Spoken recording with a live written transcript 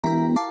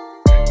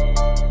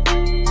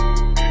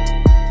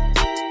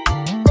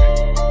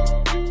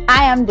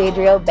am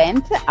Dadriel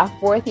Bent, a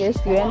fourth-year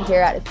student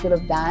here at the School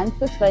of Dance,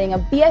 studying a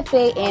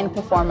BFA in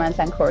Performance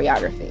and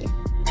Choreography.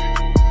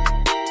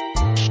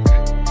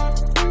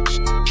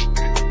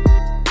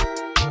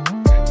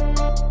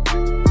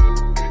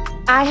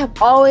 I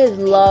have always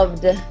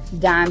loved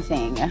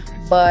dancing,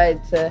 but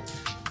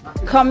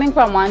coming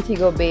from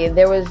Montego Bay,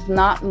 there was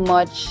not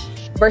much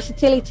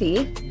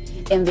versatility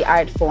in the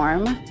art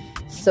form,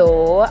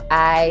 so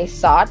I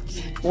sought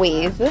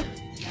ways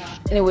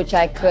in which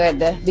I could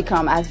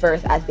become as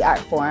versed as the art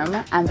form,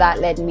 and that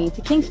led me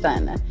to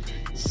Kingston.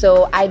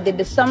 So I did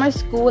the summer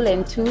school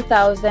in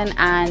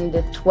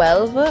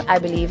 2012, I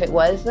believe it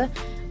was,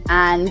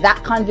 and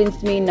that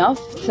convinced me enough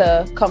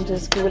to come to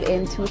school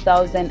in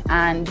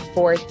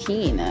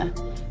 2014.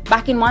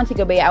 Back in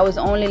Montego Bay, I was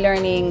only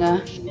learning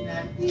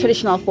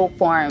traditional folk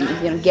forms,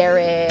 you know,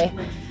 Gere,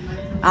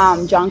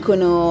 John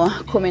Kunu,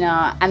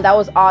 Kumina, and that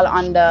was all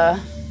on the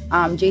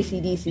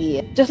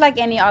JCDC. Just like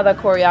any other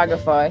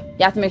choreographer,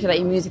 you have to make sure that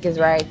your music is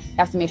right. You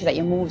have to make sure that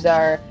your moves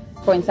are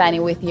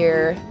coinciding with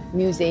your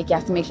music. You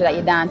have to make sure that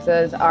your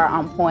dancers are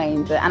on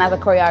point. And as a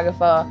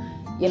choreographer,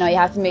 you know, you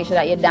have to make sure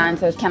that your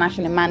dancers can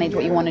actually manage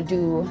what you want to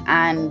do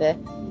and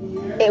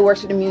it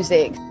works with the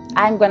music.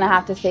 I'm gonna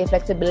have to say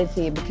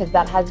flexibility, because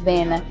that has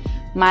been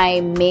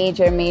my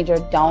major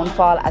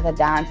downfall as a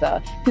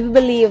dancer. People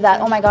believe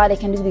that, oh my God, they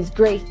can do these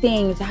great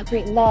things, they have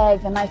great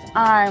legs and nice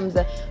arms.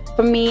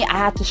 For me, I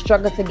had to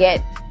struggle to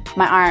get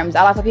my arms.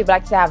 A lot of people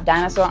like to have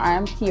dinosaur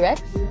arms,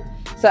 T-Rex.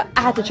 So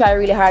I had to try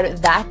really hard with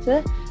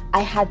that.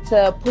 I had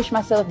to push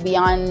myself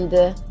beyond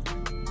the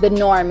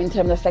norm in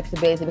terms of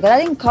flexibility, because I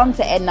didn't come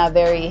to Edna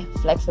very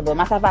flexible.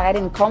 Matter of fact, I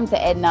didn't come to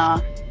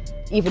Edna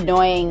even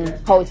knowing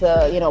how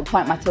to, you know,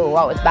 point my toe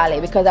out with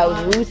ballet, because I was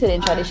rooted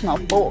in traditional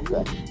folk.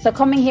 So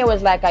coming here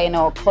was like a, you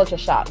know, culture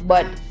shock,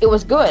 but it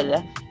was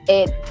good.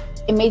 It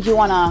made you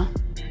wanna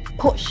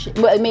push,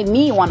 but it made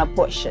me wanna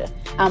push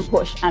and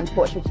push and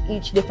push with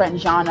each different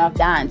genre of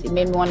dance. It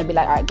made me wanna be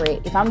like, all right,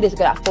 great. If I'm this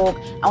good at folk,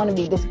 I wanna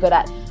be this good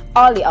at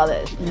all the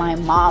others. My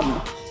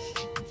mom.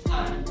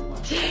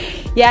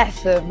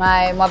 Yes,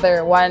 my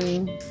mother,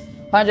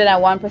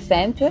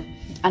 101%,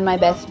 and my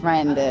best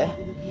friend.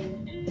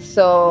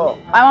 So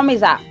my mom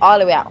is all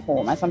the way at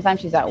home, and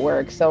sometimes she's at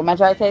work, so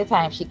majority of the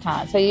time she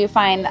can't. So you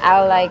find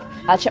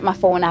I'll check my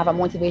phone, I have a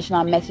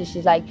motivational message.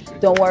 She's like,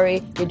 don't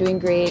worry, you're doing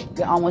great,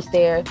 you're almost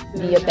there,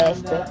 be your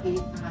best.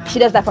 She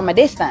does that from a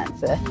distance.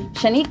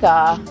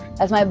 Shanika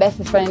is my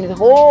bestest friend in the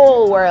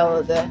whole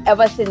world,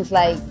 ever since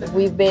like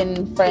we've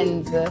been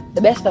friends,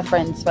 the best of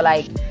friends, for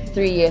like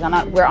 3 years,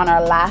 and we're on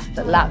our last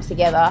lap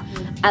together.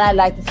 And I'd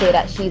like to say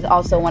that she's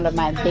also one of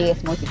my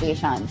biggest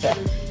motivations.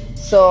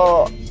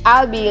 So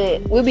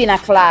we'll be in a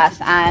class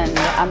and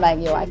I'm like,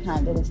 yo, I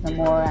can't do this no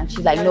more. And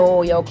she's like,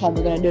 no, yo, come,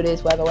 we're gonna do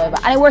this, whatever.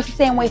 And it works the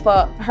same way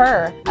for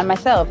her and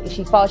myself. If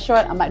she falls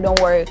short, I'm like, don't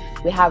worry,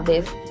 we have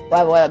this,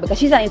 whatever. Because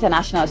she's an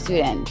international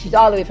student. She's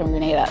all the way from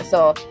Grenada.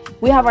 So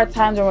we have our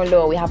times when we're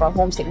low, we have our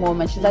homesick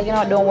moments. She's like, you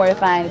know, don't worry,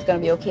 fine, it's gonna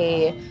be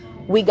okay.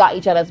 We got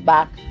each other's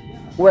back.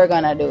 We're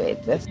gonna do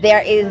it.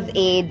 There is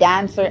a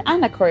dancer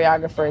and a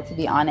choreographer, to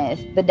be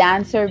honest. The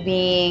dancer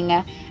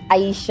being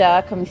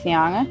Aisha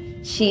Comisiong.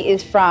 She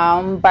is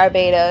from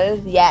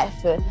Barbados.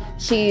 Yes,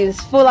 she's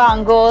full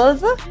on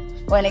goals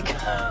when it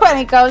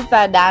comes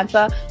to a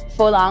dancer.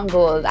 Full on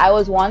goals. I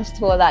was once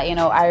told that, you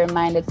know, I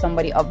reminded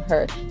somebody of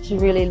her.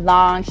 She's really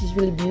long. She's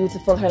really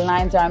beautiful. Her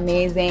lines are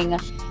amazing.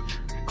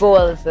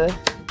 Goals.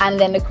 And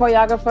then the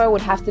choreographer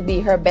would have to be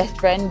her best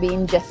friend,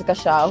 being Jessica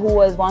Shaw, who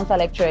was once a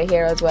lecturer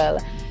here as well.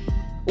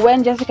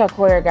 When Jessica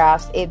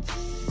choreographs, it's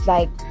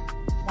like,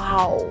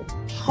 wow,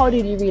 how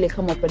did you really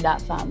come up with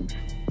that, fam?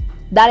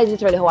 That is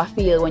literally how I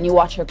feel when you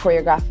watch her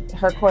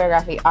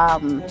choreography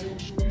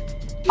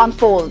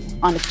unfold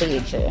on the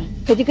stage.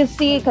 Because you can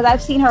see, because I've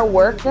seen her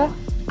work,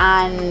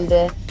 and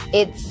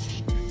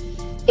it's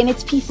in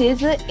its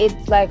pieces,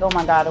 it's like, oh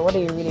my God, what are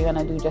you really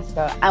gonna do,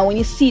 Jessica? And when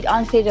you see it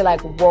on stage, you're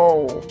like,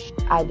 whoa,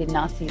 I did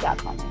not see that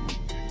coming.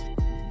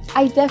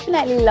 I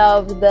definitely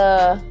love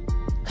the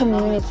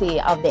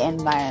community of the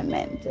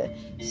environment.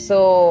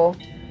 So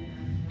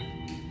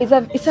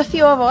it's a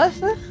few of us,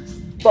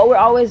 but we're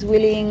always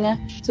willing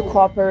to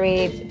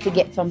cooperate to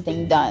get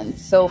something done.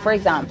 So for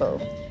example,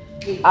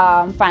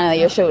 final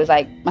year shows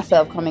like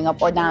myself coming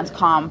up, or dance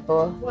comp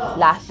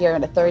last year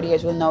and the third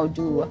years will now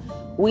do.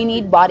 We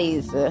need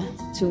bodies to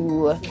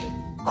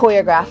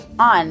choreograph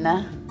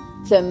on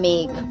to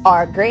make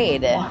our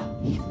grade.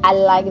 I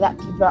like that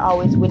people are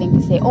always willing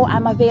to say, oh,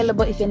 I'm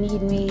available if you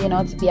need me, you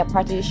know, to be a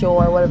part of the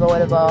show or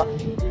whatever.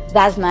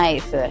 That's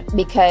nice,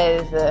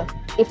 because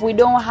if we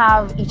don't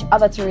have each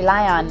other to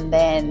rely on,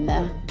 then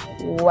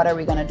what are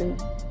we gonna do?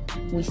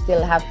 We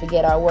still have to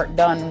get our work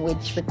done,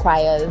 which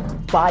requires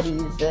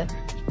bodies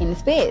in the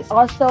space.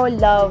 Also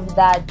love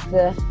that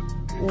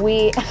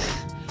we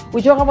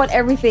joke about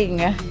everything.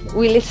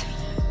 We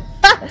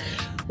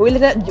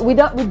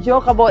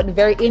joke about the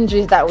very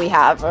injuries that we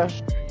have,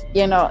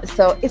 you know,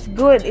 so it's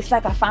good. It's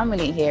like a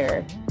family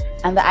here,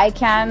 and I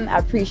can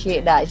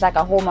appreciate that. It's like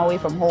a home away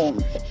from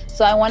home.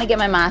 So I want to get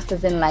my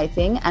master's in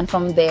lighting, and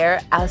from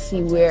there I'll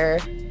see where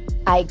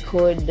I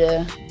could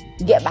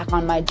get back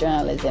on my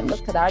journalism.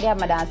 Just because I already have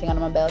my dancing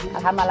under my belt, I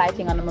have my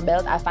lighting under my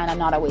belt, I find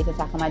another way to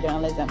tackle my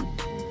journalism.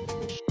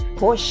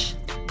 Push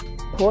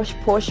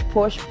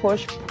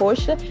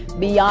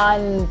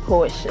beyond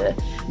push,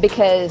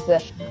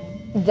 because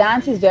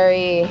dance is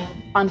very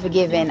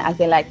unforgiving, as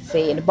they like to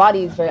say. The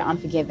body is very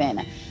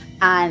unforgiving,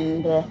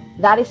 and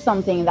that is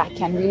something that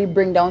can really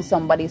bring down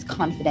somebody's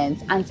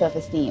confidence and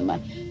self-esteem.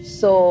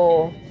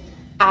 So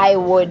I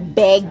would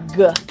beg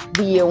the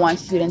year one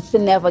students to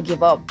never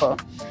give up,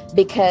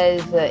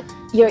 because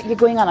you're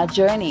going on a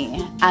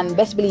journey, and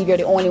best believe you're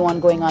the only one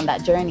going on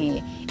that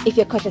journey. If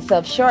you cut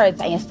yourself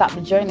short and you stop the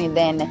journey,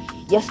 then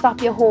you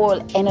stop your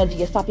whole energy,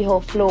 you stop your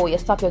whole flow, you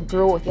stop your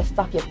growth, you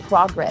stop your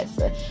progress.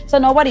 So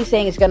nobody's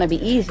saying it's gonna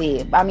be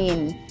easy. I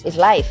mean, it's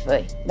life.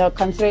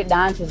 Consider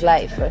dance is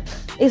life.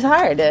 It's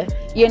hard, so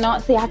you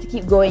have to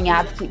keep going, you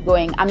have to keep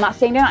going. I'm not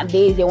saying there are not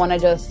days you wanna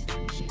just, all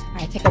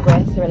right, take a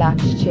breath,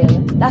 relax, chill.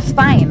 That's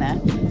fine.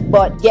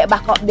 But get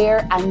back up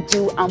there and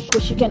do and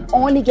push. You can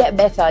only get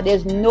better.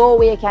 There's no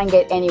way you can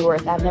get any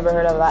worse. I've never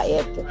heard of that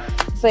yet.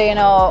 So,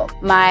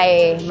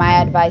 my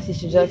advice is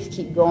to just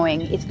keep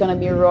going. It's going to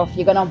be rough.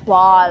 You're going to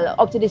bawl.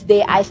 Up to this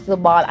day, I still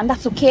bawl. And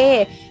that's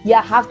okay. You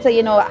have to,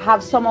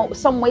 have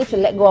some way to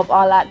let go of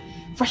all that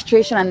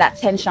frustration and that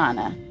tension.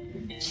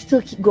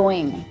 Still keep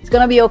going. It's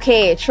going to be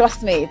okay.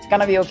 Trust me. It's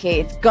going to be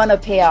okay. It's going to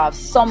pay off.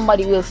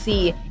 Somebody will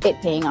see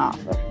it paying off.